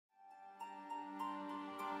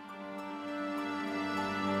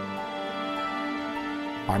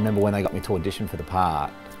I remember when they got me to audition for the part,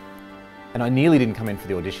 and I nearly didn't come in for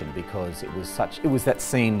the audition because it was that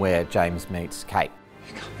scene where James meets Kate.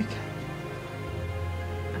 You call me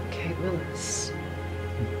Kate? I'm Kate Willis.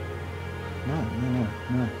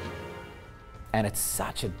 No. And it's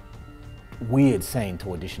such a weird scene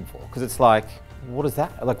to audition for, because it's like, what does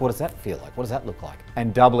that feel like? What does that look like?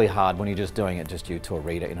 And doubly hard when you're just doing it just you to a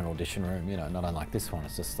reader in an audition room, you know, not unlike this one.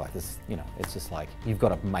 It's just like this, you know, it's just like, you've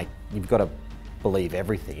got to believe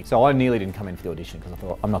everything. So I nearly didn't come in for the audition because I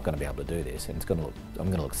thought, I'm not going to be able to do this, and I'm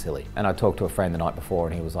going to look silly. And I talked to a friend the night before,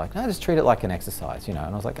 and he was like, no, just treat it like an exercise, you know.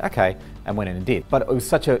 And I was like, okay, and went in and did. But it's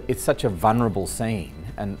such a vulnerable scene,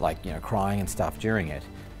 and like, you know, crying and stuff during it,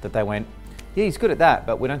 that they went, yeah, he's good at that,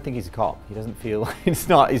 but we don't think he's a cop. He doesn't feel,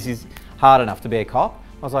 he's hard enough to be a cop.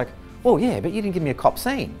 I was like, well, yeah, but you didn't give me a cop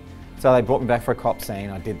scene. So they brought me back for a cop scene.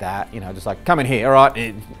 I did that, you know, just like, come in here, all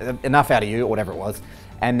right, enough out of you, or whatever it was.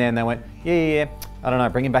 And then they went, yeah, I don't know,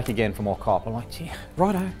 bring him back again for more cop. I'm like, gee,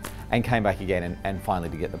 righto. And came back again and finally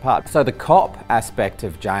to get the part. So the cop aspect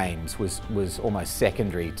of James was almost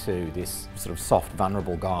secondary to this sort of soft,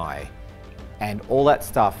 vulnerable guy. And all that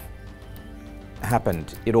stuff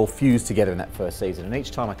happened, it all fused together in that first season. And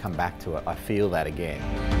each time I come back to it, I feel that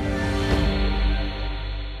again.